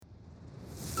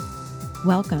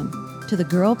Welcome to the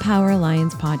Girl Power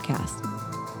Alliance podcast,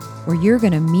 where you're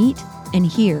going to meet and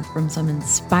hear from some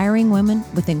inspiring women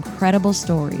with incredible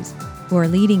stories who are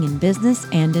leading in business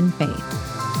and in faith.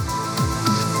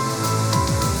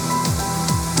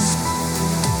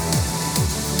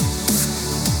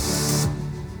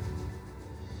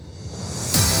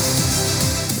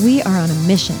 We are on a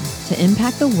mission to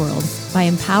impact the world by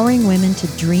empowering women to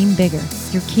dream bigger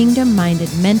through kingdom-minded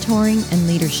mentoring and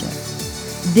leadership.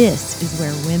 This is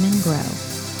where women grow.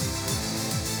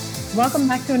 Welcome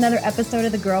back to another episode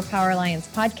of the Girl Power Alliance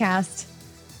podcast.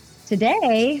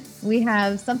 Today, we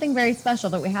have something very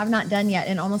special that we have not done yet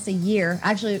in almost a year.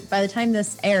 Actually, by the time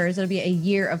this airs, it'll be a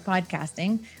year of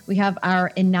podcasting. We have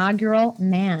our inaugural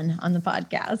man on the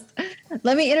podcast.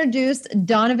 Let me introduce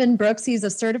Donovan Brooks. He's a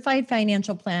certified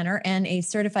financial planner and a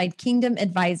certified Kingdom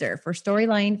advisor for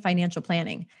Storyline Financial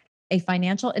Planning, a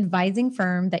financial advising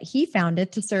firm that he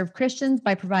founded to serve Christians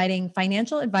by providing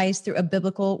financial advice through a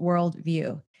biblical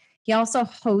worldview. He also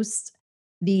hosts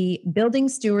the Building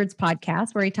Stewards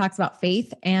podcast, where he talks about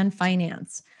faith and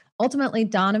finance. Ultimately,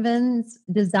 Donovan's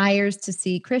desires to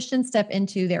see Christians step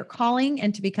into their calling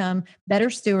and to become better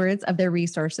stewards of their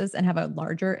resources and have a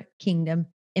larger kingdom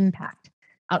impact.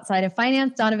 Outside of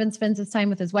finance, Donovan spends his time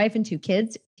with his wife and 2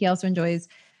 kids. He also enjoys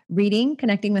reading,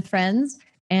 connecting with friends,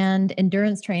 and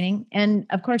endurance training, and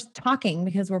of course, talking,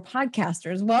 because we're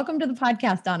podcasters. Welcome to the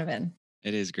podcast, Donovan.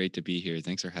 It is great to be here.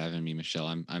 Thanks for having me, Michelle.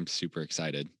 I'm super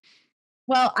excited.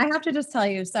 Well, I have to just tell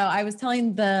you, so I was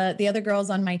telling the other girls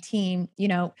on my team,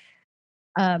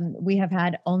 we have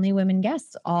had only women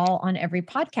guests all on every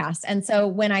podcast. And so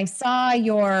when I saw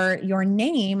your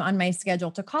name on my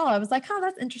schedule to call, I was like, oh,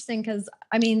 that's interesting. Cause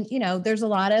I mean, there's a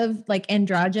lot of like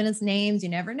androgynous names, you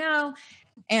never know.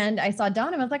 And I saw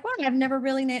Donovan. I was like, wow, I've never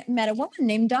really met a woman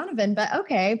named Donovan, but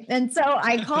okay. And so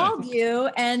I called you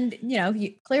and,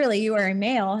 clearly you are a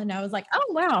male. And I was like, oh,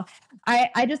 wow.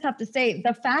 I just have to say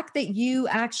the fact that you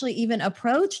actually even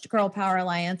approached Girl Power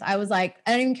Alliance, I was like,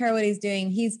 I don't even care what he's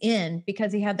doing. He's in,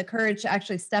 because he had the courage to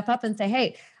actually step up and say,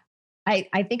 hey,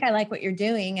 I think I like what you're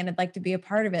doing and I'd like to be a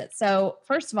part of it. So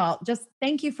first of all, just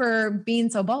thank you for being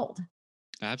so bold.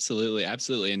 Absolutely,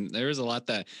 absolutely. And there was a lot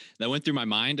that went through my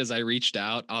mind as I reached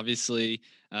out. Obviously,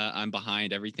 I'm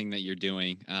behind everything that you're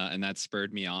doing, and that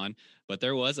spurred me on. But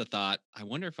there was a thought. I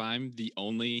wonder if I'm the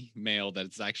only male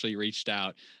that's actually reached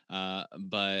out.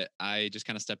 But I just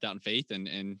kind of stepped out in faith and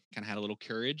kind of had a little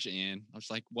courage. And I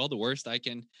was like, well, the worst I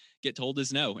can get told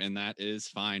is no, and that is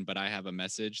fine. But I have a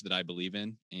message that I believe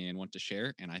in and want to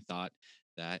share. And I thought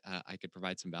that I could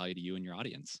provide some value to you and your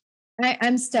audience.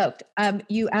 I'm stoked.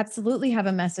 You absolutely have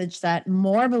a message that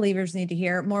more believers need to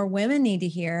hear, more women need to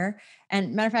hear.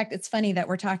 And matter of fact, it's funny that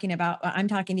I'm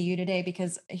talking to you today,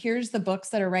 because here's the books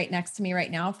that are right next to me right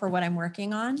now for what I'm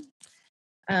working on.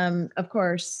 Of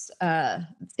course,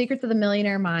 Secrets of the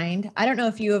Millionaire Mind. I don't know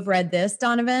if you have read this,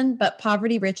 Donovan, but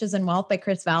Poverty, Riches, and Wealth by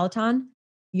Chris Valaton.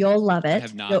 You'll love I it.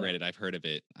 have not read it. I've heard of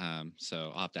it.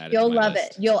 So I'll have to add it to You'll my love it.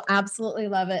 list. You'll absolutely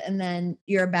love it. And then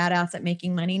you're a badass at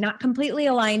making money. Not completely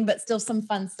aligned, but still some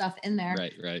fun stuff in there.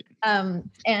 Right, right.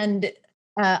 And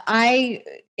I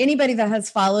anybody that has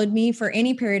followed me for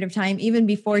any period of time, even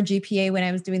before GPA, when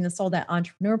I was doing the Sold Out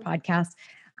Entrepreneur podcast,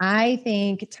 I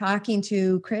think talking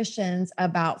to Christians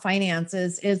about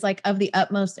finances is like of the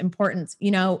utmost importance.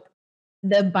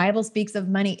 The Bible speaks of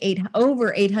money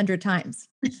over 800 times.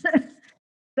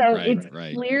 So Right, it's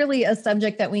right. clearly a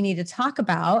subject that we need to talk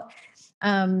about.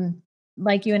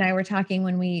 Like you and I were talking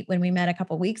when we met a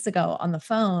couple weeks ago on the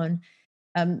phone.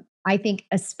 I think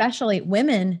especially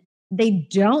women, they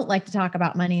don't like to talk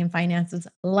about money and finances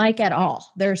like at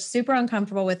all. They're super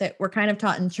uncomfortable with it. We're kind of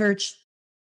taught in church,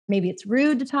 maybe it's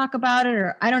rude to talk about it,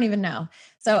 or I don't even know.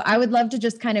 So I would love to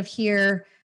just kind of hear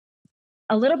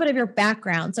a little bit of your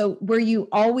background. So were you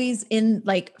always in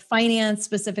like finance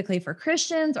specifically for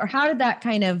Christians, or how did that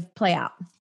kind of play out?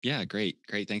 Yeah, great,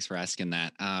 great. Thanks for asking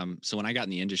that. So when I got in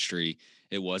the industry,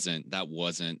 that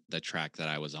wasn't the track that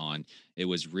I was on. It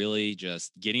was really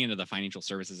just getting into the financial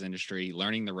services industry,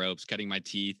 learning the ropes, cutting my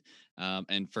teeth,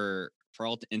 and for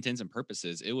all intents and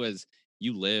purposes, it was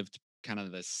you lived kind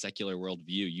of the secular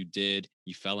worldview.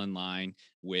 You fell in line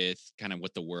with kind of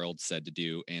what the world said to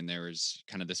do, and there was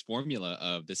kind of this formula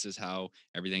of this is how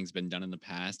everything's been done in the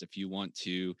past. If you want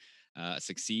to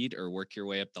succeed or work your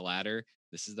way up the ladder,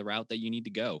 this is the route that you need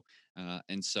to go.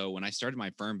 And so when I started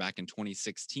my firm back in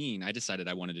 2016, I decided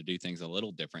I wanted to do things a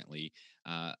little differently,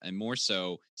 and more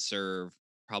so serve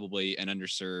probably an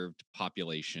underserved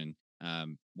population,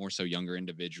 more so younger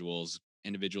individuals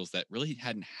that really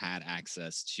hadn't had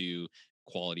access to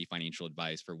quality financial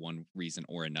advice for one reason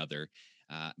or another.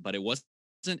 But it wasn't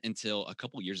until a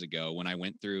couple years ago when I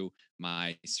went through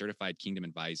my certified Kingdom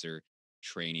Advisor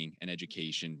training and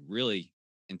education. Really,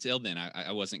 until then,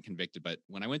 I wasn't convicted. But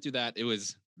when I went through that, it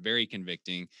was very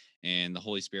convicting. And the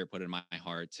Holy Spirit put in my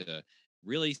heart to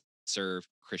really serve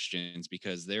Christians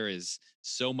because there is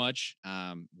so much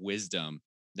wisdom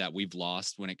that we've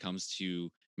lost when it comes to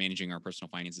managing our personal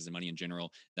finances and money in general,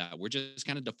 that we're just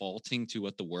kind of defaulting to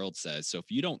what the world says. So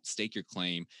if you don't stake your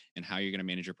claim and how you're going to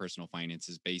manage your personal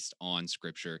finances based on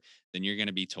scripture, then you're going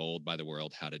to be told by the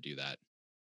world how to do that.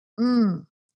 Mm.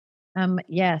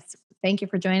 Yes. Thank you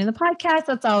for joining the podcast.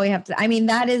 That's all we have to. I mean,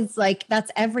 that is like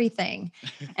that's everything,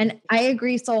 and I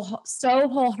agree so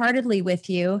wholeheartedly with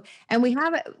you. And we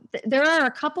have there are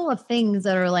a couple of things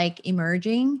that are like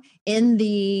emerging in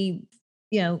the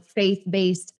faith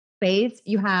based space.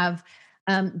 You have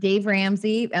Dave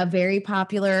Ramsey, a very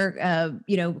popular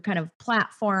kind of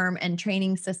platform and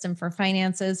training system for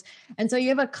finances, and so you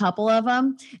have a couple of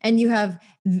them, and you have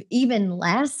even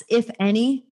less, if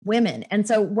any, women. And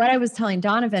so what I was telling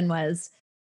Donovan was,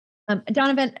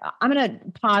 Donovan, I'm going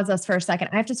to pause us for a second.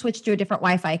 I have to switch to a different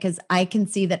Wi-Fi because I can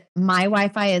see that my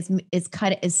Wi-Fi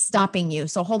is stopping you.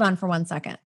 So hold on for 1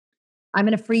 second. I'm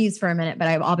going to freeze for a minute, but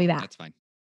I'll be back. That's fine.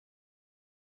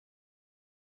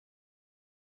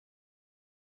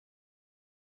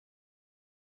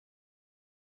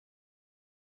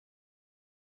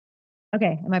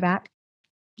 Okay, am I back?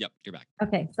 Yep, you're back.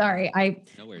 Okay, sorry.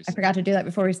 No worries. I forgot to do that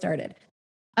before we started.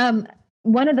 Um,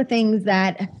 One of the things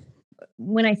that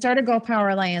when I started Girl Power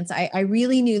Alliance, I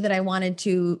really knew that I wanted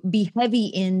to be heavy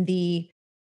in the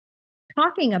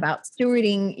talking about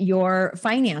stewarding your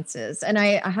finances. And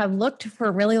I have looked for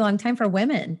a really long time for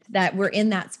women that were in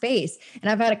that space.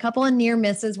 And I've had a couple of near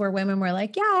misses where women were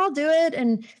like, yeah, I'll do it.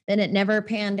 And then it never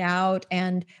panned out.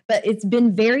 But it's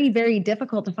been very, very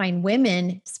difficult to find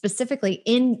women specifically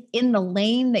in the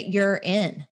lane that you're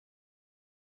in.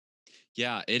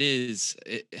 Yeah, it is.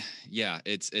 Yeah,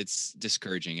 it's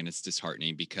discouraging and it's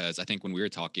disheartening because I think when we were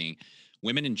talking,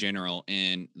 women in general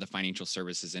in the financial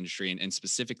services industry and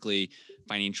specifically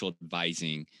financial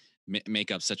advising make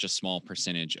up such a small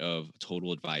percentage of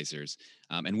total advisors.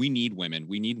 And we need women.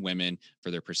 We need women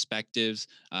for their perspectives,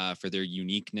 for their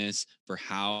uniqueness, for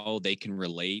how they can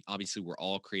relate. Obviously, we're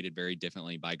all created very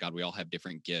differently by God. We all have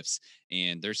different gifts,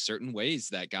 and there's certain ways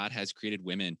that God has created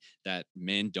women that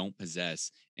men don't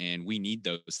possess, and we need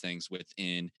those things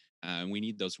within. We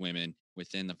need those women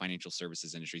within the financial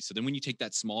services industry. So then, when you take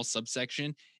that small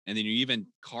subsection and then you even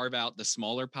carve out the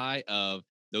smaller pie of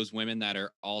those women that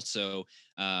are also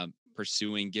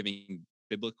pursuing giving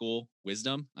biblical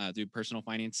wisdom through personal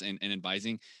finance and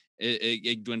advising,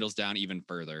 it dwindles down even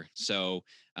further. So,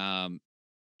 um,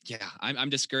 yeah,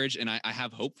 I'm discouraged, and I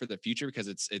have hope for the future because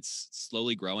it's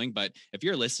slowly growing. But if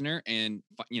you're a listener and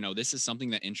this is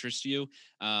something that interests you,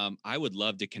 I would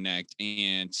love to connect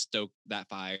and stoke that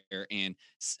fire and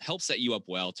help set you up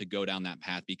well to go down that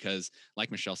path. Because,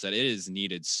 like Michelle said, it is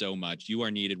needed so much. You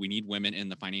are needed. We need women in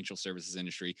the financial services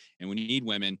industry, and we need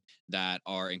women that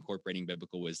are incorporating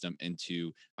biblical wisdom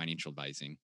into financial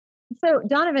advising. So,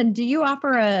 Donovan, do you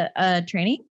offer a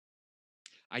training?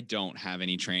 I don't have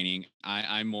any training.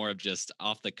 I'm more of just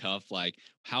off the cuff, like,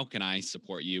 how can I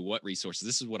support you? What resources?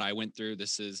 This is what I went through.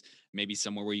 This is maybe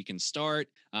somewhere where you can start.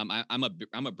 I'm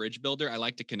a bridge builder. I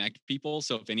like to connect people.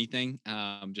 So if anything,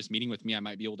 just meeting with me, I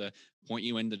might be able to point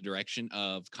you in the direction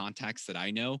of contacts that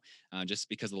I know. Just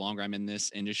because the longer I'm in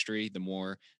this industry, the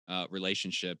more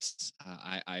relationships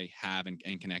I have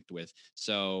and connect with.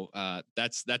 So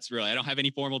that's really. I don't have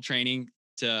any formal training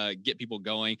to get people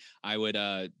going. I would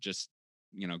just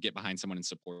get behind someone and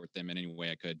support them in any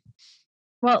way I could.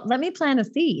 Well, let me plant a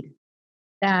seed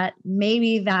that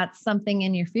maybe that's something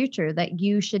in your future that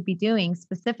you should be doing,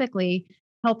 specifically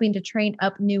helping to train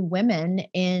up new women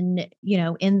in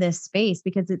this space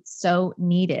because it's so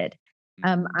needed.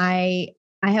 Mhm.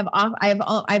 I've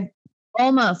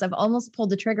almost pulled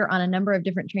the trigger on a number of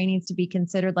different trainings to be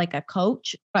considered like a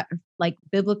coach, but like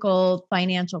biblical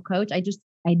financial coach. I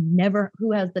never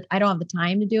who has the I don't have the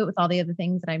time to do it with all the other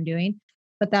things that I'm doing,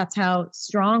 but that's how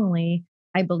strongly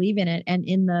I believe in it. And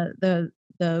in the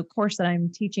course that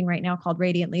I'm teaching right now called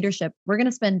Radiant Leadership, we're going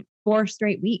to spend 4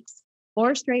 straight weeks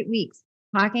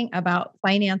talking about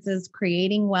finances,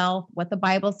 creating wealth, what the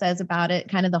Bible says about it,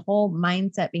 kind of the whole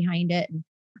mindset behind it.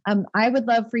 I would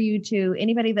love for you to,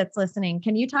 anybody that's listening,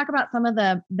 can you talk about some of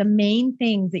the main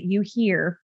things that you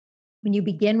hear when you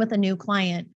begin with a new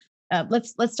client?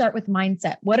 Let's start with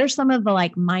mindset. What are some of the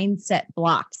like mindset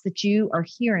blocks that you are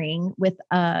hearing with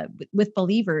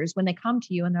believers when they come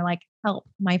to you and they're like, "Help,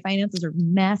 my finances are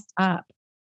messed up."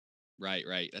 Right,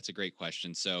 right. That's a great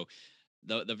question. So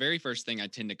the very first thing I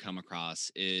tend to come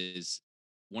across is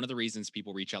one of the reasons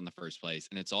people reach out in the first place,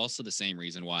 and it's also the same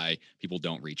reason why people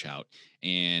don't reach out.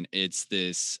 And it's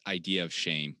this idea of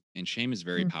shame, and shame is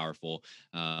very Mm. powerful.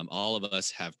 All of us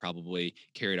have probably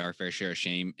carried our fair share of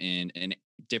shame in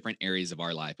different areas of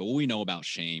our life. But what we know about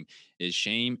shame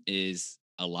is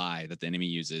a lie that the enemy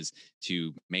uses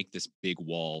to make this big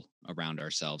wall around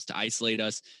ourselves, to isolate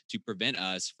us, to prevent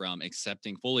us from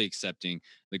fully accepting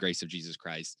the grace of Jesus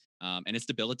Christ. And it's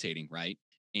debilitating, right?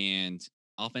 And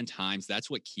oftentimes that's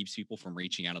what keeps people from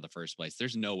reaching out in the first place.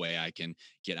 There's no way I can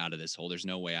get out of this hole. There's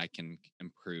no way I can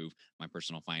improve my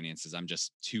personal finances. I'm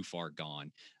just too far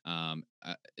gone.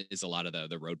 Is a lot of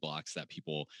the roadblocks that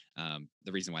people,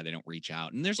 the reason why they don't reach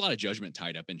out. And there's a lot of judgment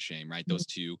tied up in shame, right? Mm. Those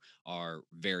two are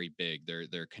very big.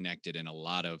 They're connected in a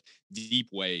lot of deep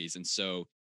ways. And so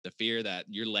the fear that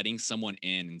you're letting someone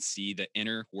in and see the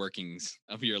inner workings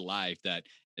of your life, that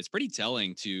it's pretty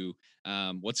telling to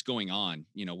what's going on.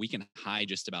 We can hide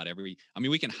just about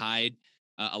we can hide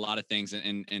a lot of things,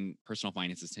 and personal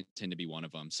finances tend to be one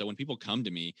of them. So when people come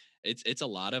to me, it's a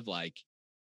lot of like,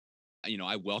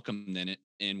 I welcome them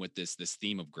in with this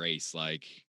theme of grace. Like,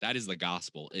 that is the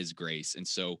gospel, is grace. And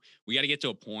so we got to get to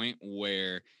a point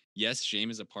where, yes, shame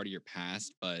is a part of your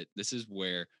past, but this is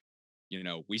where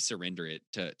we surrender it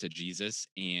to Jesus,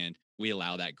 and we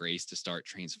allow that grace to start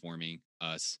transforming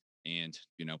us and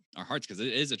our hearts, because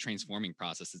it is a transforming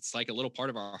process. It's like a little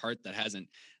part of our heart that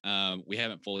we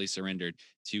haven't fully surrendered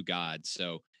to God.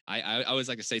 So I always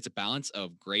like to say it's a balance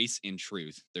of grace and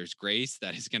truth. There's grace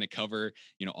that is going to cover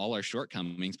all our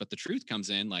shortcomings, but the truth comes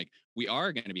in, like, we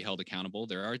are going to be held accountable.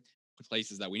 There are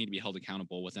places that we need to be held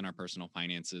accountable within our personal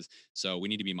finances, so we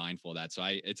need to be mindful of that. So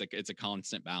it's a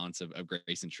constant balance of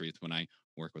grace and truth when I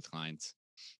work with clients.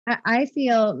 I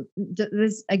feel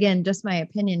this, again, just my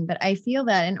opinion, but I feel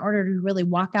that in order to really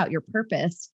walk out your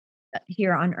purpose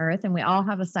here on earth, and we all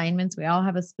have assignments, we all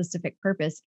have a specific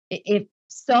purpose. If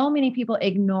so many people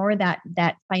ignore that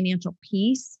financial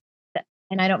piece,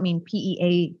 and I don't mean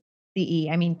PEACE,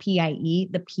 I mean PIE,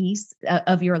 the piece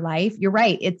of your life. You're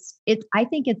right. I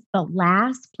think it's the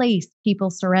last place people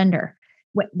surrender.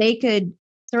 They could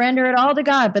surrender it all to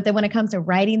God, but then when it comes to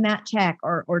writing that check,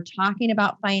 or talking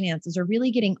about finances, or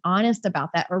really getting honest about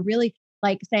that, or really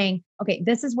like saying, okay,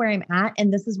 this is where I'm at,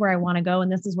 and this is where I want to go,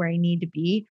 and this is where I need to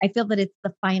be. I feel that it's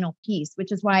the final piece,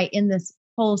 which is why in this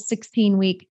whole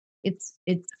 16-week, it's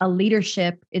a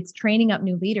leadership, it's training up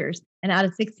new leaders. And out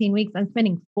of 16 weeks, I'm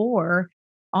spending 4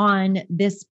 on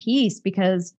this piece,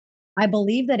 because I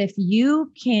believe that if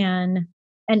you can,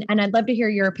 and I'd love to hear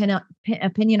your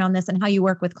opinion on this and how you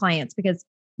work with clients, because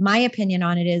my opinion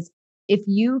on it is, if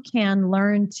you can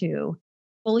learn to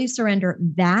fully surrender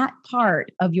that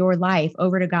part of your life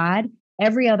over to God,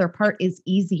 every other part is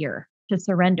easier to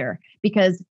surrender,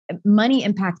 because money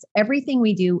impacts everything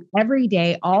we do every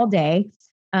day, all day.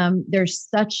 There's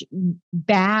such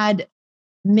bad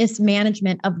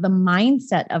mismanagement of the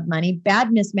mindset of money,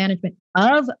 bad mismanagement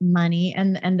of money,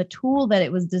 and the tool that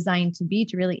it was designed to be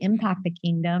to really impact the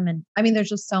kingdom. And I mean, there's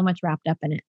just so much wrapped up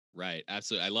in it. Right.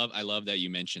 Absolutely. I love that you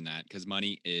mentioned that, because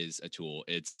money is a tool.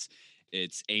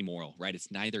 It's amoral, right?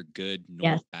 It's neither good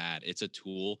nor Yes. bad. It's a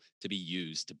tool to be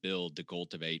used, to build, to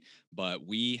cultivate. But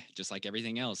we, just like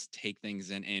everything else, take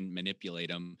things in and manipulate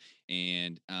them,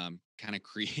 and kind of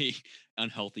create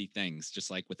unhealthy things,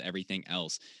 just like with everything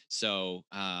else. So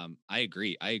I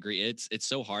agree. I agree. It's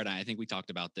so hard. I think we talked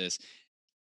about this.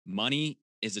 Money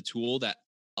is a tool that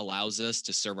allows us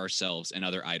to serve ourselves and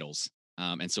other idols.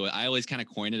 And so I always kind of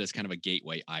coin it as kind of a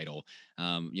gateway idol.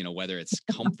 Whether it's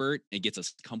comfort, it gets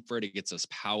us comfort, it gets us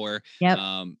power. Yep.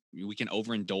 We can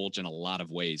overindulge in a lot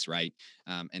of ways, right?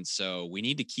 And so we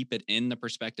need to keep it in the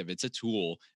perspective. It's a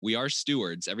tool. We are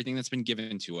stewards. Everything that's been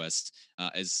given to us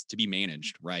is to be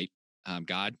managed, right?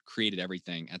 God created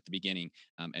everything at the beginning,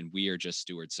 and we are just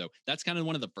stewards. So that's kind of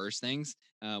one of the first things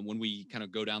when we kind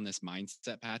of go down this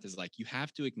mindset path, is like, you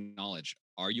have to acknowledge,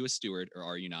 are you a steward or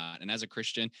are you not? And as a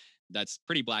Christian, that's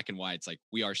pretty black and white. It's like,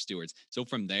 we are stewards. So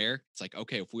from there, it's like,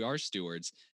 okay, if we are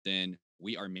stewards, then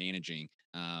we are managing.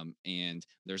 And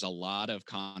there's a lot of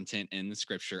content in the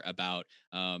scripture about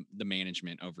the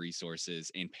management of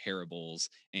resources and parables,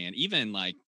 and even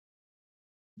like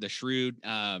the shrewd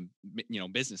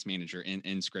business manager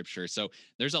in scripture. So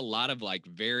there's a lot of like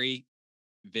very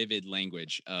vivid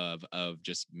language of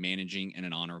just managing in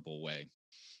an honorable way.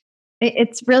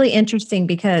 It's really interesting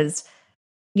because,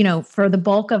 for the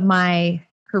bulk of my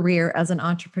career as an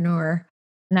entrepreneur,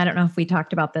 and I don't know if we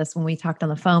talked about this when we talked on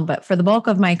the phone, but for the bulk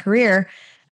of my career,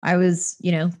 I was,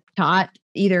 taught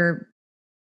either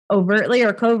overtly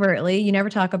or covertly, you never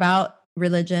talk about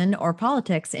religion or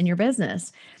politics in your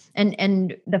business.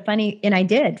 And the funny, and I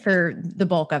did for the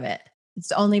bulk of it.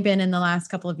 It's only been in the last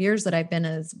couple of years that I've been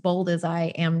as bold as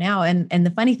I am now. And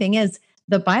the funny thing is,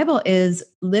 the Bible is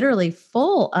literally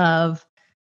full of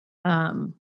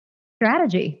um,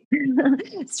 strategy,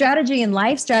 strategy in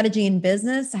life, strategy in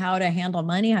business, how to handle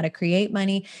money, how to create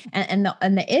money. And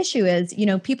the issue is,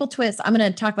 people twist. I'm going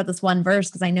to talk about this one verse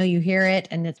because I know you hear it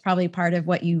and it's probably part of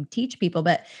what you teach people.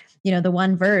 But, the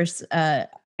one verse, I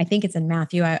think it's in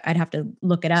Matthew. I'd have to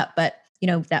look it up, but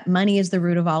that money is the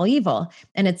root of all evil.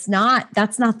 And that's not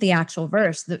the actual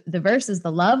verse. The verse is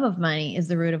the love of money is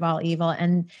the root of all evil.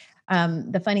 And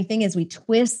the funny thing is we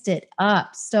twist it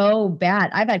up so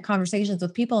bad. I've had conversations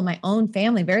with people in my own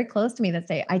family very close to me that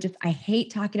say, I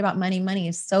hate talking about money. Money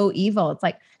is so evil. It's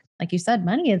like you said,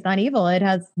 money is not evil. It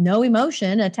has no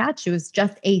emotion attached to it. It's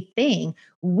just a thing.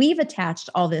 We've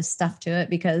attached all this stuff to it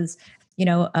because,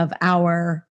 of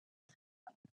our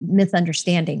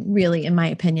misunderstanding, really, in my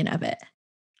opinion of it.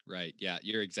 Right. Yeah,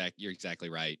 you're exactly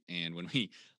right. And when we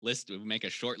make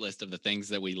a short list of the things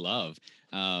that we love,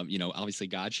 obviously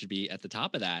God should be at the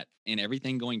top of that, and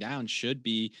everything going down should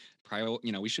be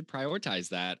we should prioritize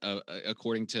that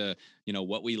according to,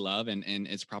 what we love and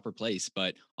its proper place.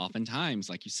 But oftentimes,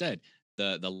 like you said,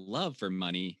 the love for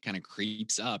money kind of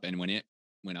creeps up, and when it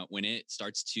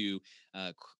starts to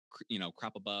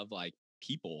crop above like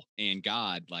people and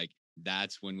God, like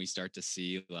that's when we start to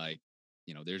see like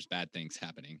there's bad things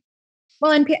happening.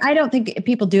 Well, and I don't think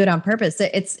people do it on purpose. Right.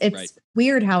 It's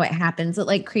weird how it happens. It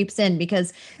like creeps in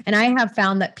because, and I have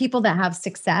found that people that have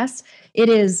success, it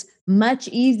is much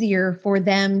easier for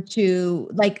them to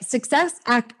like success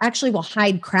actually will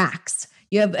hide cracks.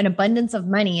 You have an abundance of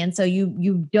money, and so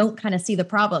you don't kind of see the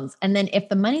problems. And then if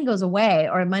the money goes away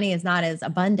or money is not as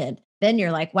abundant, then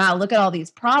you're like, wow, look at all these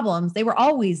problems. They were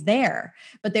always there,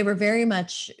 but they were very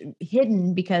much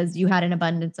hidden because you had an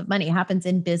abundance of money. It happens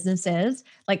in businesses.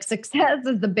 Like success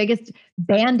is the biggest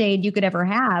band-aid you could ever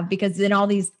have because then all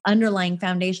these underlying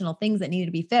foundational things that need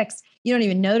to be fixed, you don't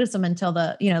even notice them until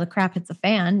the crap hits the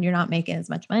fan. You're not making as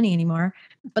much money anymore.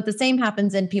 But the same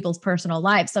happens in people's personal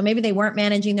lives. So maybe they weren't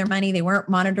managing their money, they weren't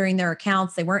monitoring their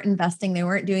accounts, they weren't investing, they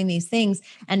weren't doing these things,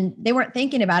 and they weren't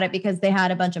thinking about it because they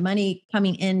had a bunch of money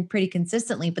coming in pretty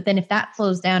consistently. But then if that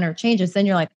slows down or changes, then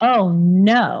you're like, oh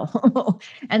no.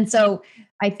 And so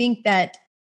I think that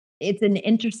it's an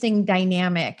interesting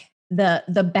dynamic,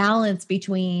 the balance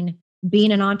between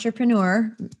being an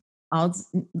entrepreneur. I'm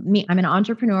an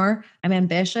entrepreneur. I'm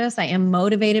ambitious. I am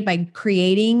motivated by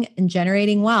creating and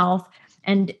generating wealth,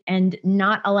 and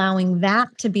not allowing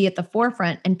that to be at the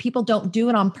forefront. And people don't do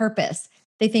it on purpose.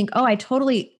 They think, oh, I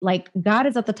totally like God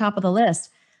is at the top of the list.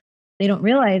 They don't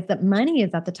realize that money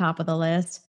is at the top of the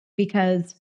list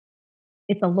because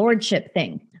it's a lordship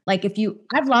thing. Like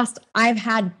I've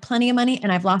had plenty of money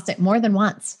and I've lost it more than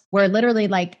once where literally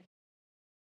like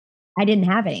I didn't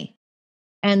have any.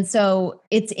 And so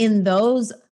it's in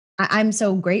those, I'm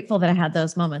so grateful that I had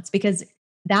those moments because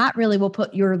that really will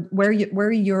put where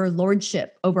your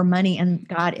lordship over money and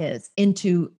God is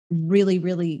into really,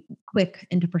 really quick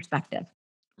into perspective.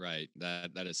 Right.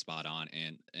 That is spot on.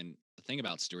 And the thing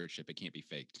about stewardship, it can't be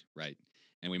faked, right?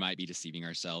 And we might be deceiving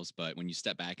ourselves, but when you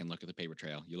step back and look at the paper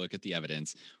trail, you look at the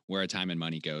evidence, where our time and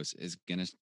money goes is going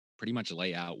to pretty much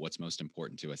lay out what's most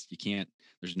important to us. You can't,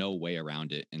 there's no way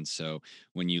around it. And so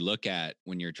when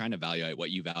you're trying to evaluate what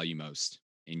you value most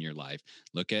in your life,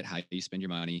 look at how you spend your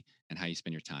money and how you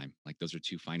spend your time. Like those are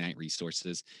two finite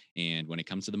resources. And when it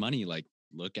comes to the money, like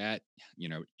look at,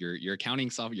 your accounting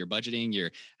software, your budgeting,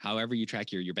 your however you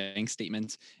track your bank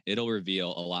statements, it'll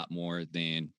reveal a lot more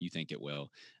than you think it will.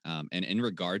 And in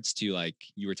regards to like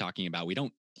you were talking about, we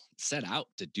don't set out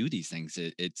to do these things.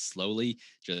 It slowly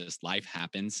just life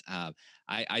happens.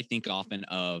 I think often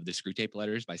of the Screw Tape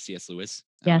Letters by C.S. Lewis.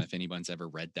 Yes. If anyone's ever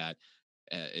read that,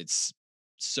 it's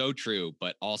so true,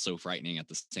 but also frightening at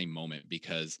the same moment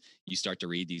because you start to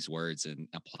read these words and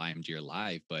apply them to your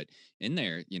life. But in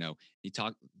there, he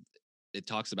talk it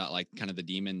talks about like kind of the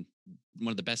demon.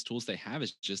 One of the best tools they have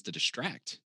is just to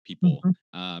distract people.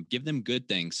 Mhm. Give them good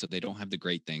things so they don't have the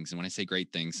great things. And when I say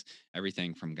great things,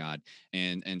 everything from God.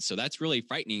 And so that's really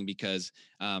frightening because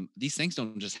these things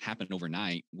don't just happen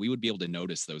overnight. We would be able to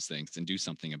notice those things and do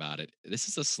something about it. This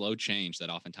is a slow change that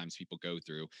oftentimes people go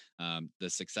through. The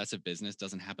success of business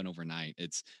doesn't happen overnight.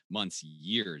 It's months,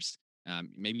 years,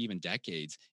 maybe even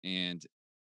decades. And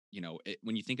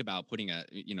when you think about putting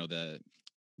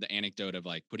the anecdote of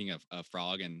like putting a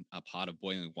frog in a pot of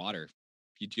boiling water,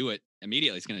 if you do it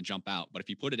immediately, it's going to jump out. But if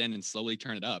you put it in and slowly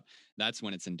turn it up, that's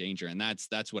when it's in danger. And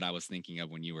that's what I was thinking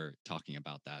of when you were talking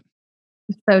about that.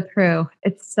 So true.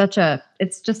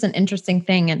 It's just an interesting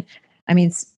thing. And I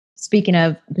mean, speaking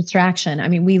of distraction, I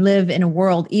mean, we live in a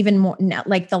world even more now,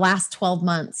 like the last 12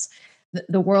 months,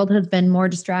 the world has been more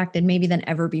distracted maybe than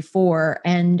ever before.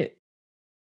 And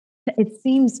it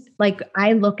seems like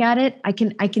I look at it, I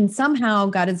can somehow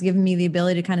God has given me the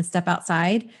ability to kind of step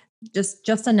outside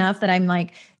just enough that I'm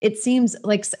like, it seems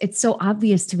like it's so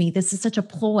obvious to me. This is such a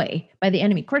ploy by the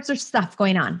enemy. Of course, there's stuff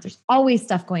going on. There's always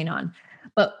stuff going on.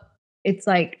 But it's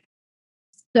like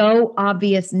so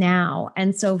obvious now.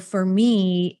 And so for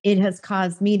me, it has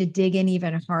caused me to dig in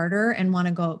even harder and want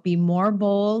to go be more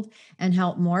bold and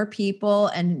help more people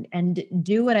and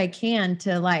do what I can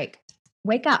to like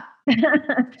wake up.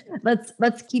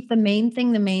 Let's keep the main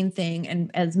thing,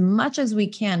 and as much as we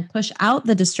can push out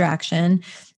the distraction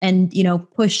and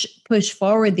push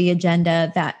forward the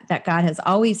agenda that God has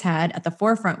always had at the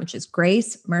forefront, which is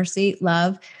grace, mercy,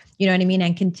 love, you know what I mean,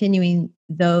 and continuing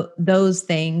those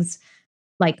things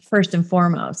like first and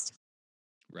foremost.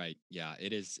 Right. Yeah.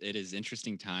 It is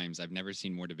interesting times. I've never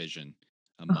seen more division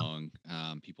Oh, among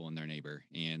people and their neighbor,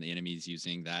 and the enemy is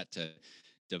using that to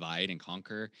divide and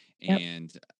conquer. yep.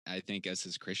 And I think us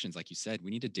as Christians, like you said,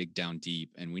 we need to dig down deep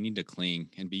and we need to cling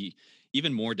and be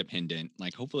even more dependent.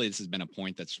 Like hopefully this has been a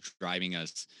point that's driving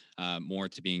us more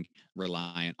to being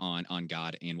reliant on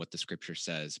God and what the Scripture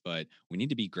says. But we need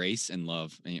to be grace and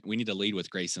love. We need to lead with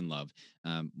grace and love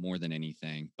more than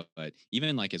anything. But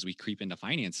even like as we creep into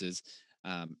finances,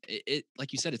 it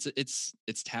like you said, it's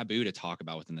taboo to talk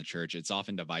about within the church. It's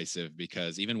often divisive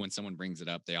because even when someone brings it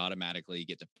up, they automatically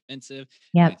get defensive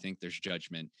and they Yep. think there's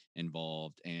judgment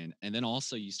involved. And then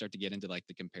also you start to get into like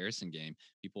the comparison game.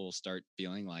 People start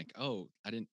feeling like, oh,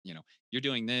 I didn't, you're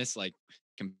doing this, like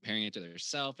comparing it to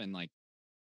themselves, and like,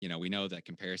 we know that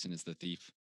comparison is the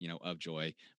thief, of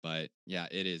joy. But yeah,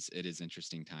 it is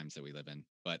interesting times that we live in.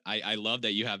 But I love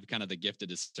that you have kind of the gift of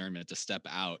discernment to step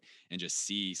out and just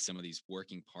see some of these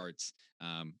working parts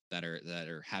that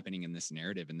are happening in this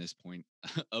narrative in this point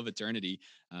of eternity,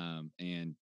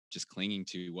 and just clinging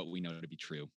to what we know to be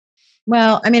true.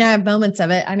 Well, I mean, I have moments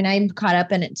of it. I mean, I'm caught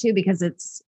up in it too because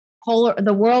it's polar.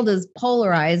 The world is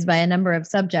polarized by a number of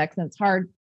subjects, and it's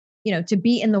hard, to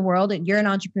be in the world. You're an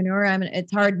entrepreneur. I mean,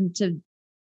 it's hard to.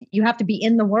 You have to be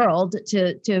in the world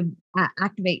to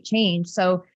activate change.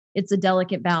 So it's a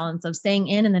delicate balance of staying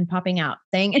in and then popping out,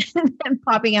 staying in and then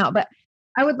popping out. But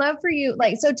I would love for you,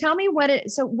 like, so tell me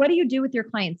so what do you do with your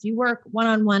clients? You work one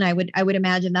on one. I would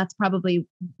imagine that's probably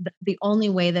the only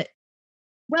way that,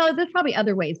 well, there's probably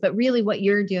other ways, but really what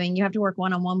you're doing, you have to work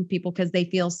one on one with people because they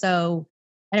feel so,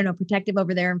 I don't know, protective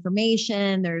over their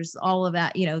information. There's all of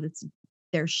that, that's,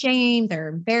 they're shamed, they're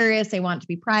embarrassed, they want to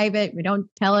be private. We don't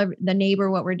tell the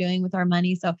neighbor what we're doing with our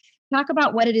money. So talk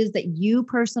about what it is that you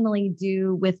personally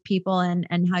do with people and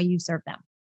how you serve them.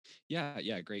 Yeah,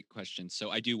 yeah, great question.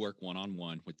 So I do work one on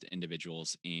one with the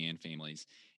individuals and families,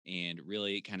 and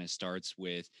really it kind of starts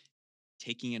with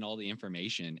taking in all the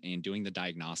information and doing the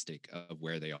diagnostic of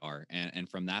where they are. And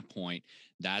from that point,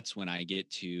 that's when I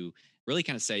get to really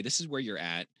kind of say, this is where you're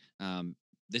at. Um,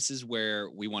 this is where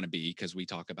we want to be, because we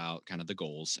talk about kind of the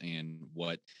goals and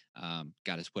what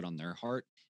God has put on their heart,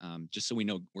 just so we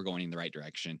know we're going in the right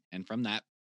direction. And from that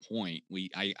point,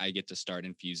 I get to start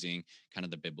infusing kind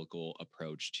of the biblical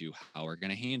approach to how we're going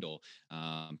to handle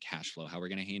cash flow, how we're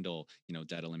going to handle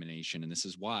debt elimination, and this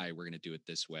is why we're going to do it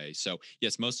this way. So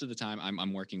yes, most of the time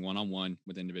I'm working one on one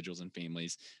with individuals and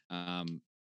families. Um,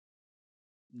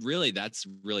 Really, that's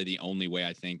really the only way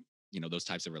I think those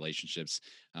types of relationships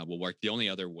will work. The only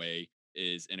other way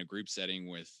is in a group setting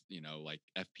with like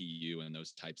FPU and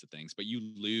those types of things. But you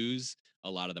lose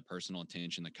a lot of the personal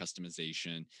attention, the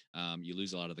customization. You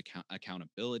lose a lot of the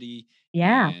accountability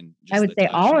Yeah. and I just would the say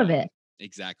all of touching. it.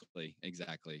 Exactly,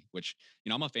 exactly. Which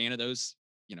I'm a fan of those.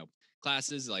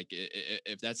 Classes, like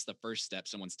if that's the first step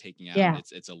someone's taking out, Yeah.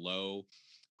 it's a low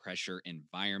pressure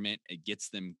environment. It gets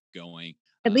them going,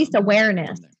 At least from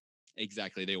awareness. there.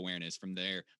 Exactly, the awareness from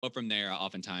there. But from there,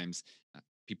 oftentimes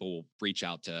people will reach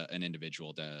out to an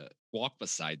individual to walk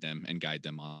beside them and guide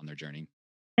them on their journey.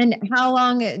 And how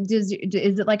long is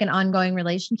it like an ongoing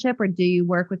relationship, or do you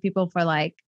work with people for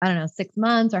like, I don't know, 6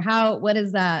 months, or what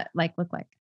does that like look like?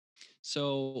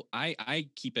 So I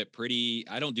keep it pretty.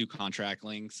 I don't do contract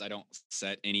links. I don't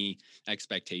set any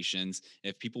expectations.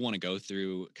 If people want to go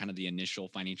through kind of the initial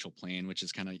financial plan, which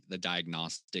is kind of the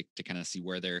diagnostic to kind of see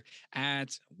where they're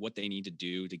at, what they need to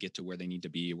do to get to where they need to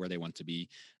be, where they want to be,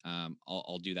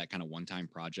 I'll do that kind of one-time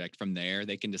project. From there,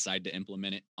 they can decide to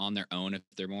implement it on their own if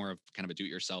they're more of kind of a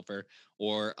do-it-yourselfer.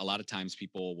 Or a lot of times,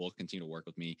 people will continue to work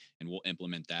with me and we'll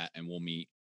implement that and we'll meet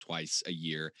twice a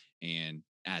year and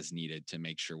as needed to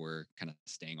make sure we're kind of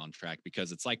staying on track,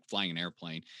 because it's like flying an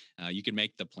airplane. You can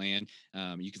make the plan,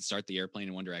 you can start the airplane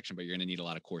in one direction, but you're going to need a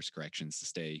lot of course corrections to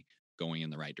stay going in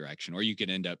the right direction, or you could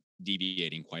end up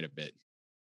deviating quite a bit.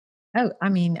 Oh, I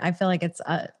mean, I feel like it's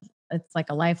like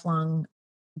a lifelong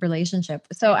relationship.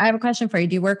 So I have a question for you.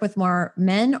 Do you work with more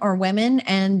men or women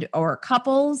and or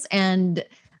couples? And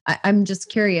I'm just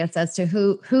curious as to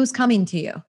who's coming to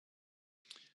you.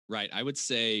 Right. I would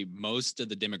say most of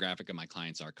the demographic of my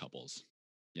clients are couples.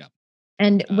 Yeah.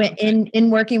 And when I, in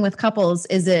working with couples,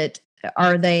 is it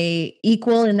are they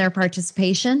equal in their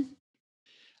participation?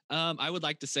 I would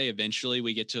like to say eventually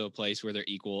we get to a place where they're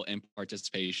equal in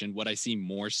participation. What I see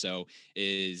more so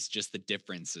is just the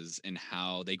differences in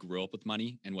how they grew up with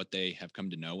money and what they have come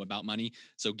to know about money.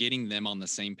 So getting them on the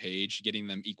same page, getting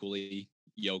them equally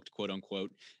yoked, quote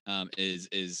unquote,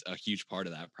 is a huge part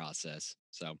of that process.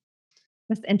 So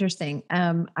That's interesting.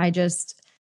 I just,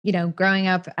 growing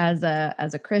up as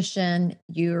a Christian,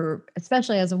 you're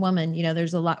especially as a woman,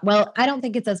 there's a lot. Well, I don't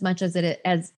think it's as much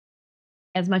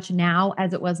as much now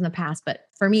as it was in the past. But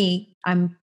for me,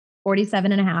 I'm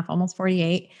 47 and a half, almost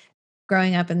 48.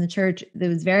 Growing up in the church, it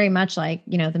was very much like,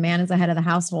 the man is the head of the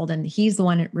household and he's the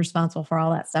one responsible for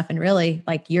all that stuff. And really,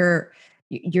 like you're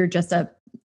just a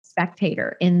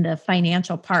spectator in the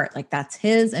financial part. Like that's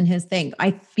his and his thing.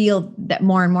 I feel that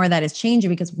more and more that is changing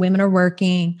because women are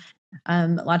working. A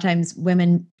lot of times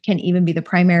women can even be the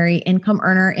primary income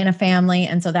earner in a family.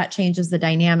 And so that changes the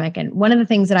dynamic. And one of the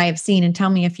things that I have seen, and tell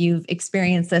me if you've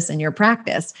experienced this in your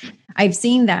practice, I've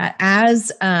seen that as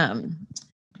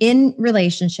in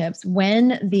relationships,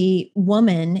 when the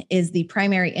woman is the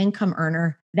primary income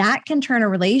earner, that can turn a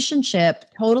relationship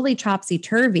totally topsy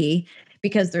turvy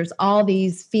because there's all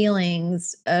these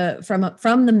feelings from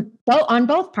the on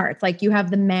both parts. Like you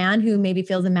have the man who maybe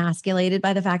feels emasculated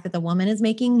by the fact that the woman is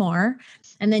making more,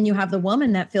 and then you have the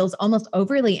woman that feels almost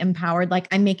overly empowered, like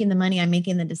I'm making the money, I'm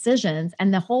making the decisions,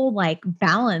 and the whole like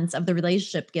balance of the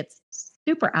relationship gets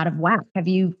super out of whack. Have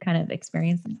you kind of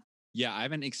experienced that? yeah, I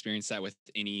haven't experienced that with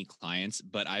any clients,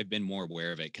 but I've been more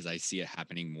aware of it because I see it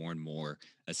happening more and more,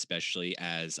 especially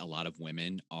as a lot of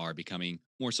women are becoming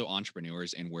more so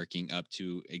entrepreneurs and working up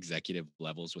to executive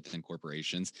levels within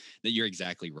corporations. That you're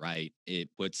exactly right. It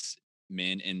puts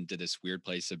men into this weird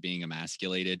place of being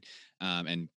emasculated,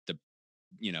 and the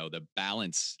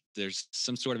balance. There's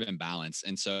some sort of imbalance,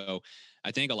 and so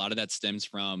I think a lot of that stems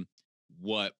from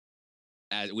what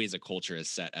as we as a culture is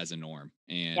set as a norm,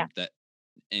 Yeah. and that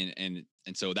and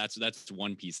so that's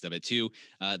one piece of it too.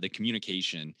 The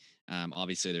communication,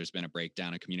 obviously there's been a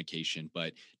breakdown of communication,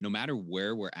 but no matter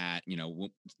where we're at,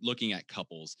 looking at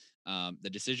couples, the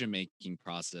decision making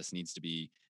process needs to be,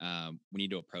 we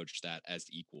need to approach that as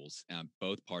equals.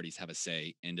 Both parties have a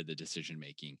say into the decision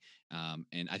making,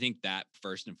 and I think that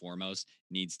first and foremost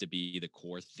needs to be the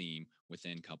core theme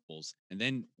within couples, and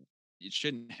then it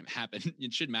shouldn't happen.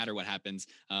 It shouldn't matter what happens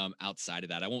outside of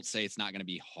that. I won't say it's not going to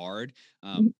be hard.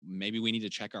 Mhm. Maybe we need to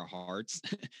check our hearts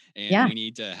and Yeah. we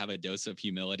need to have a dose of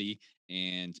humility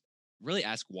and really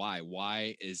ask why.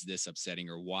 Why is this upsetting,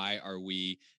 or why are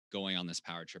we going on this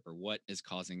power trip, or what is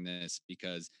causing this?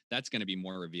 Because that's going to be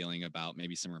more revealing about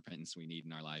maybe some repentance we need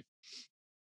in our life.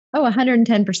 Oh,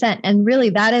 110%. And really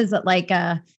that is like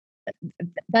a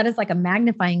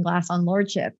magnifying glass on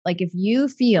lordship. Like if you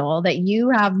feel that you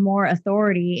have more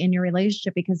authority in your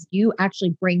relationship because you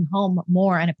actually bring home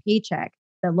more on a paycheck,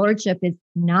 the lordship is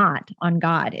not on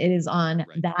God. It is on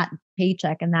Right. that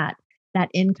paycheck and that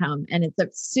income. And it's a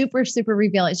super, super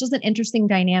revealing. It's just an interesting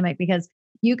dynamic because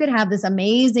you could have this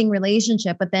amazing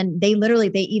relationship, but then they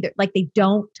either like they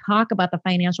don't talk about the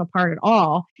financial part at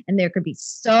all. And there could be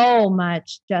so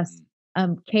much just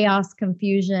Mm. chaos,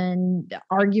 confusion,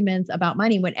 arguments about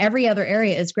money when every other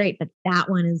area is great, but that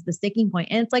one is the sticking point.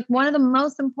 And it's like one of the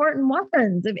most important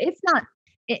ones. If it's not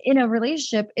in a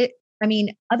relationship, I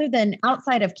mean, other than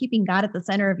outside of keeping God at the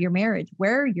center of your marriage,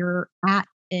 where you're at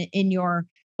in your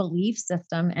belief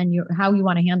system and how you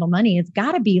want to handle money, it's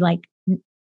got to be like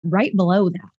right below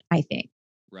that, I think.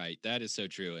 Right. That is so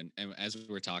true. And as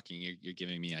we're talking, you're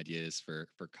giving me ideas for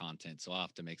content. So I'll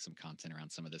have to make some content around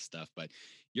some of this stuff. But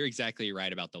you're exactly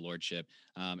right about the lordship.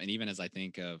 And even as I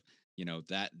think of,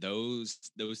 that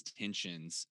those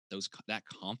tensions, that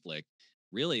conflict,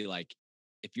 really, like,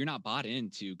 if you're not bought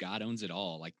into God owns it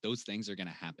all, like those things are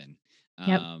gonna happen.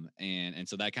 Yep. And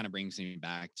so that kind of brings me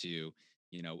back to,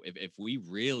 if we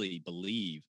really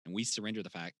believe and we surrender the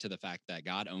fact that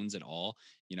God owns it all,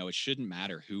 it shouldn't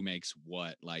matter who makes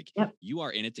what. Like, Yep. you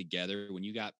are in it together when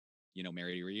you got,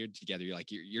 married, or you're together. You're like,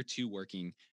 you're two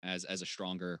working as a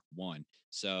stronger one.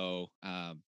 So,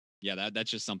 Yeah, that's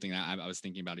just something that I was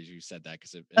thinking about as you said that,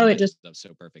 because it Oh, it matches just up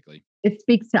so perfectly. it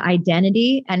speaks to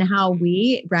identity and how Mhm.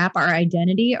 we wrap our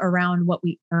identity around what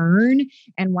we earn,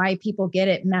 and why people get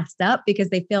it messed up because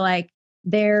they feel like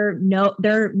they're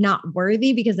not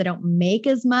worthy because they don't make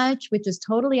as much, which is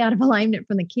totally out of alignment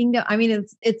from the kingdom. I mean,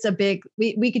 it's a big,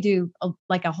 we could do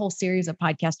like a whole series of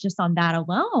podcasts just on that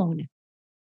alone.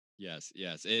 Yes,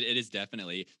 yes. It is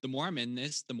definitely, the more I'm in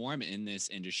this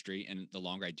industry and the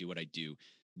longer I do what I do,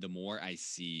 the more I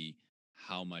see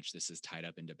how much this is tied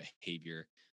up into behavior,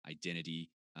 identity,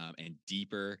 and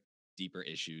deeper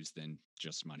issues than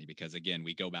just money. Because again,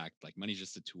 we go back, like, money's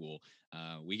just a tool.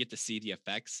 We get to see the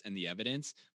effects and the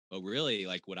evidence, but really,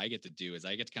 like, what I get to do is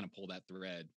I get to kind of pull that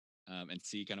thread, and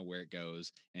see kind of where it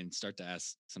goes and start to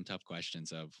ask some tough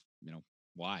questions of,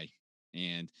 why.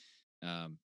 And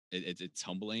um, it's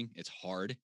humbling, it's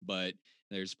hard, but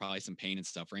there's probably some pain and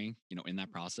suffering, in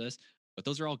that process. But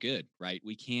those are all good, right?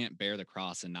 We can't bear the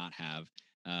cross and not have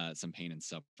some pain and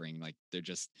suffering. Like, they're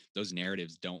just, those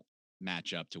narratives don't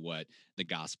match up to what the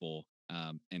gospel,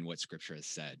 and what scripture has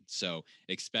said. So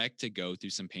expect to go through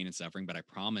some pain and suffering, but I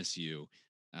promise you,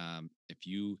 if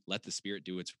you let the Spirit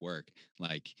do its work,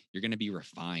 like, you're going to be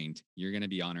refined. You're going to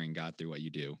be honoring God through what you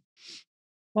do.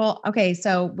 Well, okay,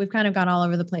 so we've kind of gone all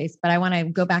over the place, but I want to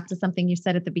go back to something you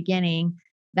said at the beginning,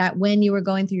 that when you were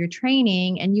going through your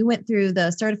training and you went through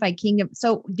the certified kingdom.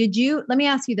 So, let me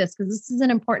ask you this, because this is an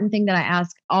important thing that I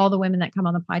ask all the women that come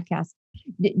on the podcast.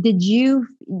 Did you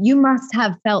must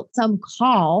have felt some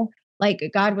call, like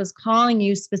God was calling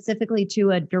you specifically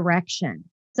to a direction.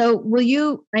 So, will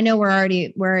you, I know we're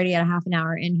already at a half an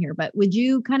hour in here, but would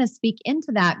you kind of speak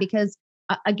into that? Because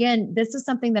again, this is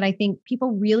something that I think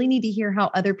people really need to hear,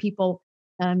 how other people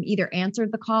either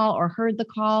answered the call or heard the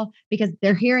call, because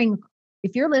they're hearing,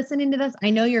 if you're listening to this,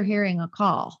 I know you're hearing a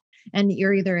call and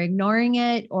you're either ignoring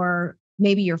it, or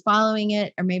maybe you're following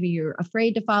it, or maybe you're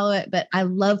afraid to follow it. But I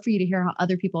love for you to hear how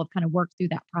other people have kind of worked through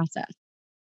that process.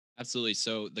 Absolutely.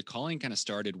 So the calling kind of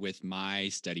started with my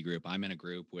study group. I'm in a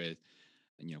group with,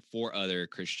 four other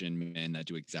Christian men that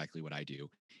do exactly what I do.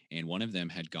 And one of them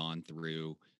had gone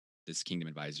through this Kingdom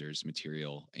Advisors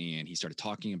material, and he started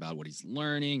talking about what he's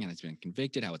learning and has been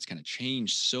convicted, how it's kind of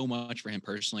changed so much for him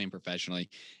personally and professionally.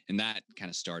 And that kind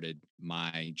of started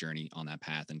my journey on that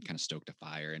path and kind of stoked a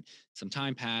fire. And some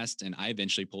time passed, and I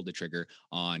eventually pulled the trigger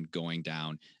on going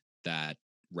down that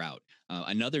route.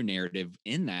 Another narrative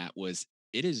in that was,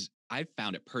 I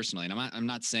found it personally, and I'm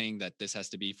not saying that this has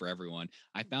to be for everyone.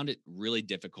 I found it really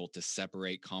difficult to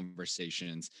separate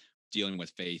conversations dealing with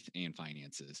faith and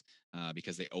finances,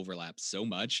 because they overlap so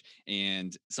much.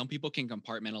 And some people can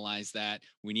compartmentalize that.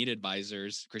 We need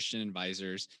advisors, Christian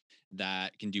advisors,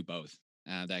 that can do both,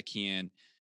 that can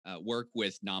work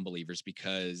with non-believers,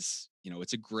 because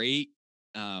it's a great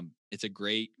kind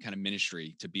of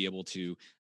ministry to be able to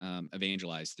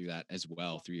evangelize through that as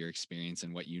well, through your experience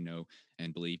and what you know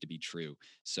and believe to be true.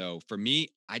 So for me,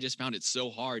 I just found it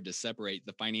so hard to separate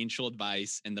the financial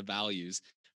advice and the values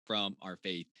from our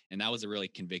faith. And that was a really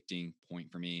convicting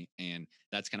point for me. And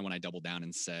that's kind of when I doubled down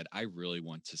and said, I really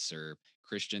want to serve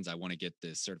Christians. I want to get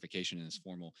this certification and this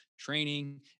formal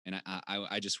training. And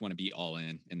I just want to be all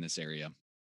in this area.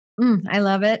 I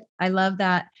love it. I love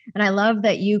that. And I love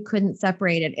that you couldn't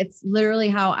separate it. It's literally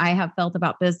how I have felt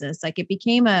about business. Like, it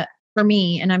became for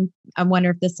me, and I wonder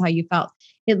if this is how you felt.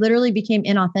 It literally became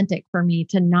inauthentic for me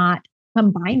to not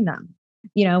combine them.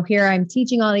 Here I'm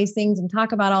teaching all these things and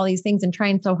talk about all these things and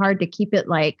trying so hard to keep it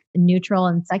like neutral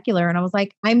and secular. And I was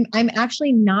like, I'm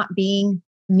actually not being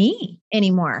me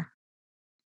anymore.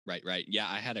 Right, right. Yeah,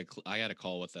 I had a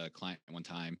call with a client one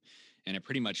time, and it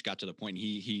pretty much got to the point.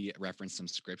 He referenced some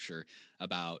scripture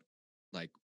about, like,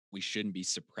 we shouldn't be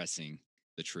suppressing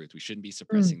the truth. We shouldn't be Mm.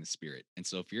 suppressing the spirit. And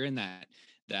so if you're in that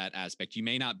aspect, you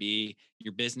may not be,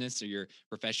 your business or your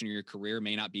profession or your career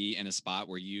may not be in a spot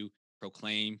where you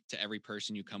proclaim to every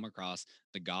person you come across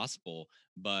the gospel.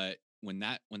 But when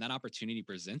that opportunity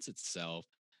presents itself,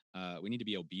 we need to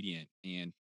be obedient.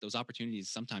 And those opportunities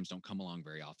sometimes don't come along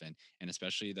very often, and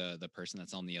especially the person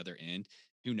that's on the other end,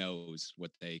 who knows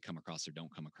what they come across or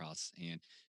don't come across. And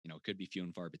it could be few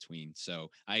and far between. So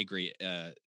I agree.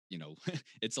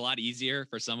 It's a lot easier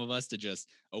for some of us to just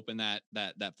open that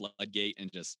floodgate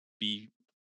and just be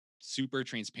super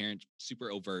transparent,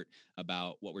 super overt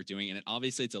about what we're doing. And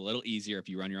obviously it's a little easier if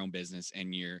you run your own business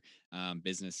and your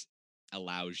business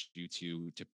allows you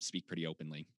to speak pretty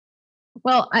openly.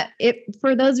 Well,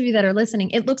 for those of you that are listening,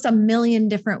 it looks a million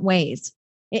different ways.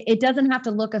 It doesn't have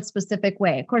to look a specific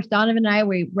way. Of course, Donovan and I,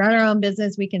 we run our own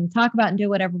business. We can talk about and do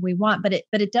whatever we want, but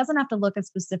it doesn't have to look a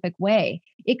specific way.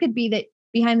 It could be that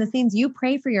behind the scenes, you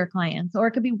pray for your clients, or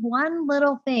it could be one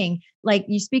little thing, like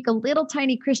you speak a little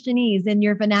tiny Christianese in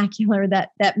your vernacular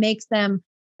that makes them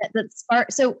that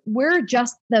spark. So we're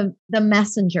just the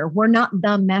messenger. We're not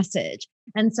the message.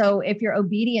 And so if you're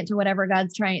obedient to whatever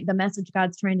the message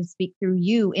God's trying to speak through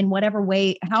you in whatever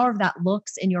way, however that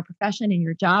looks in your profession, in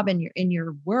your job, in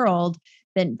your world,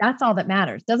 then that's all that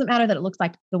matters. Doesn't matter that it looks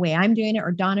like the way I'm doing it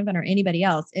or Donovan or anybody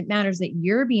else. It matters that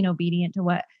you're being obedient to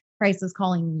what Christ is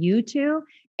calling you to,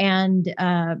 and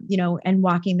and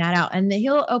walking that out. And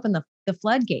he'll open the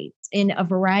floodgates in a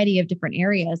variety of different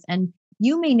areas. And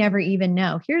you may never even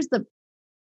know. Here's the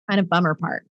kind of bummer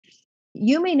part.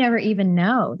 You may never even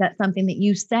know that something that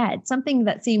you said, something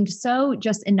that seemed so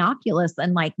just innocuous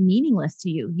and like meaningless to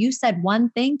you, you said one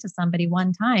thing to somebody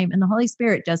one time, and the Holy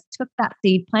Spirit just took that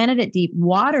seed, planted it deep,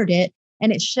 watered it,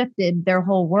 and it shifted their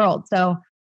whole world. So,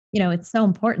 it's so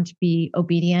important to be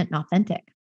obedient and authentic.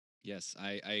 Yes,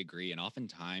 I agree. And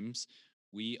oftentimes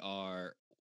we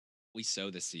sow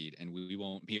the seed and we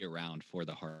won't be around for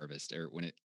the harvest or when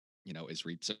it, is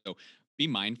reaped. So be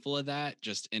mindful of that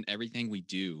just in everything we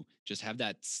do. Just have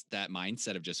that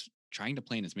mindset of just trying to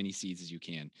plant as many seeds as you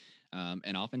can.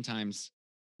 And oftentimes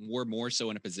we're more so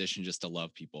in a position just to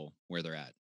love people where they're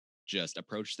at. Just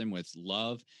approach them with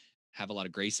love, have a lot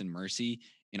of grace and mercy.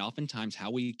 And oftentimes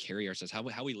how we carry ourselves,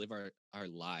 how we live our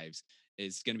lives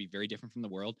is going to be very different from the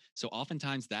world. So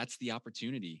oftentimes that's the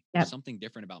opportunity. Yep. There's something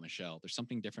different about Michelle. There's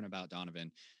something different about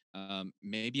Donovan.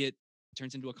 Maybe it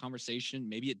turns into a conversation.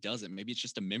 Maybe it doesn't. Maybe it's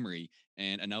just a memory,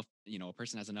 and enough, a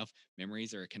person has enough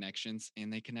memories or connections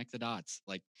and they connect the dots.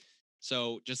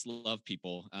 So just love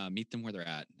people, meet them where they're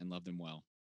at and love them well.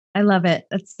 I love it.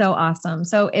 That's so awesome.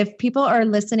 So if people are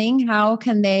listening, how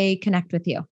can they connect with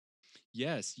you?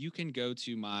 Yes, you can go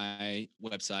to my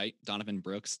website,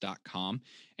 donovanbrooks.com.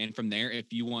 And from there,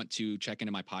 if you want to check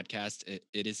into my podcast,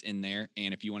 it is in there.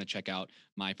 And if you want to check out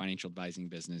my financial advising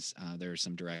business, there are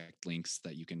some direct links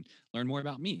that you can learn more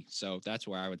about me. So that's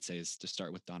where I would say is to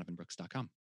start with donovanbrooks.com.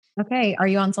 Okay. Are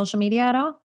you on social media at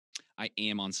all? I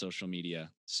am on social media.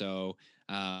 So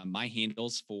my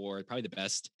handles for probably the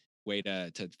best way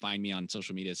to find me on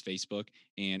social media is Facebook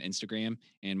and Instagram.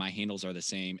 And my handles are the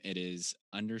same. It is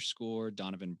 _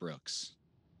 Donovan Brooks.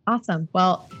 Awesome.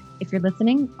 Well, if you're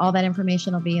listening, all that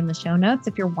information will be in the show notes.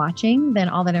 If you're watching, then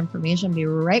all that information will be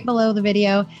right below the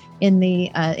video in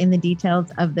the details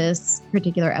of this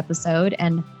particular episode.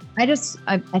 And I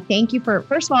thank you for,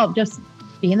 first of all, just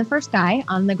being the first guy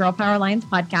on the Girl Power Alliance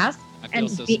podcast. I feel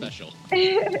so special.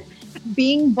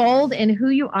 Being bold in who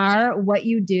you are, what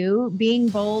you do, being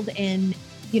bold in,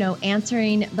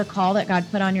 answering the call that God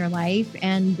put on your life,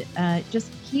 and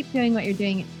just keep doing what you're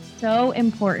doing. It's so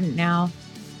important now.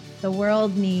 The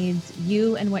world needs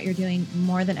you and what you're doing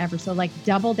more than ever. So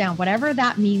double down, whatever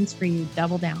that means for you,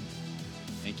 double down.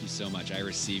 Thank you so much. I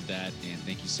received that. And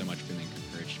thank you so much for the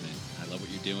encouragement. I love what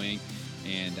you're doing.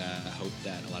 And I hope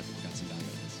that a lot of people got some value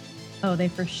out of this. Oh, they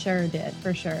for sure did.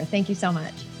 For sure. Thank you so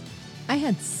much. I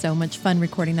had so much fun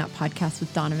recording that podcast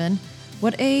with Donovan.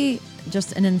 What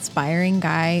just an inspiring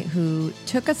guy who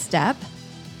took a step.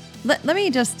 Let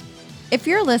me just, if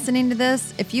you're listening to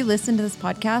this, if you listen to this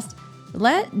podcast,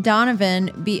 let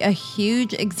Donovan be a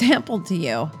huge example to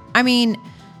you. I mean,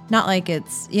 not like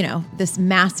it's, this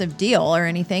massive deal or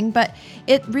anything, but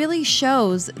it really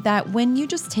shows that when you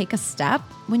just take a step,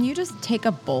 when you just take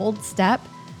a bold step,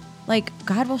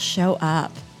 God will show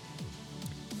up.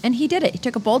 And he did it. He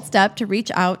took a bold step to reach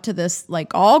out to this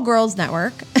all girls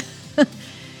network.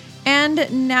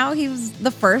 And now he was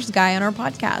the first guy on our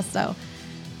podcast. So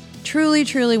truly,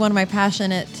 truly one of my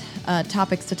passionate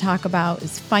topics to talk about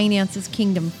is finances,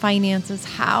 kingdom finances,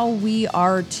 how we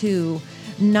are to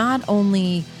not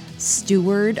only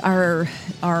steward our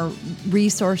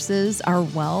resources, our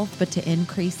wealth, but to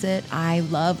increase it. I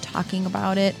love talking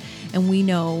about it. And we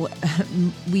know,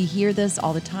 we hear this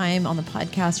all the time on the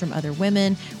podcast from other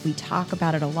women. We talk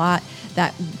about it a lot,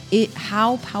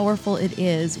 how powerful it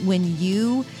is when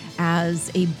you,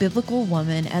 as a biblical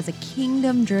woman, as a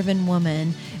kingdom-driven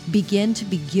woman, begin to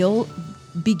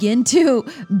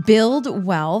build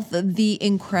wealth, the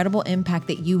incredible impact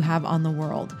that you have on the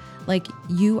world.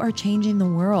 You are changing the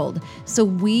world. So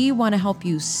we want to help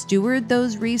you steward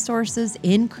those resources,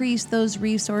 increase those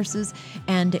resources,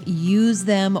 and use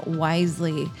them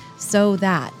wisely so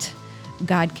that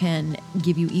God can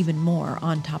give you even more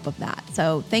on top of that.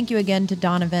 So thank you again to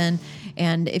Donovan.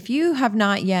 And if you have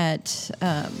not yet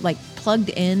plugged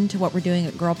into what we're doing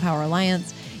at Girl Power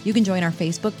Alliance, you can join our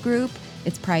Facebook group.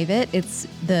 It's private.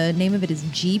 The name of it is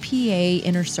GPA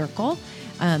Inner Circle.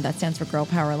 That stands for Girl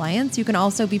Power Alliance. You can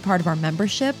also be part of our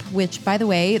membership, which, by the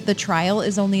way, the trial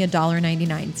is only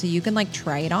 $1.99. So you can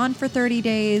try it on for 30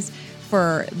 days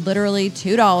for literally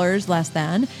 $2 less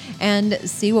than, and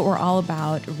see what we're all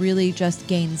about. Really just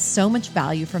gain so much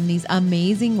value from these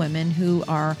amazing women who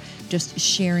are just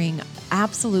sharing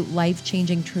absolute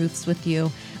life-changing truths with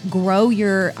you. Grow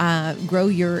your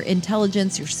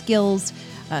intelligence, your skills,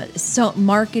 so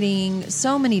marketing,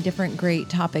 so many different great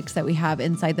topics that we have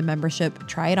inside the membership.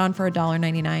 Try it on for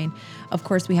 $1.99. Of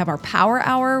course, we have our Power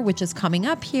Hour, which is coming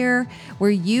up here, where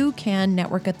you can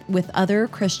network with other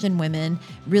Christian women,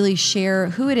 really share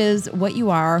who it is, what you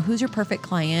are, who's your perfect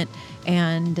client,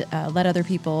 and let other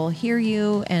people hear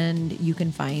you, and you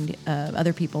can find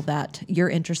other people that you're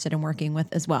interested in working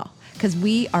with as well. Because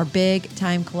we are big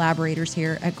time collaborators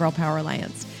here at Girl Power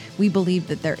Alliance. We believe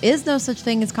that there is no such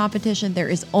thing as competition. There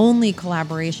is only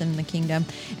collaboration in the kingdom.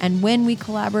 And when we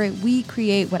collaborate, we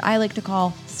create what I like to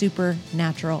call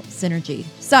supernatural synergy.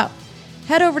 So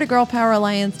head over to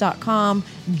girlpoweralliance.com,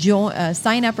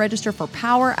 sign up, register for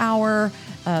Power Hour,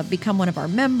 become one of our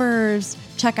members,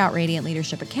 check out Radiant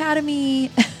Leadership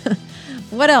Academy.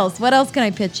 What else? What else can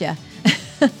I pitch you?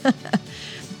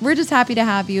 We're just happy to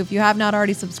have you. If you have not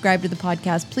already subscribed to the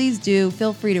podcast, please do.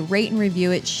 Feel free to rate and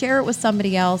review it, share it with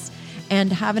somebody else,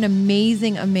 and have an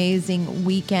amazing, amazing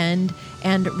weekend.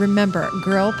 And remember,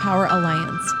 Girl Power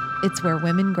Alliance, it's where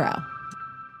women grow.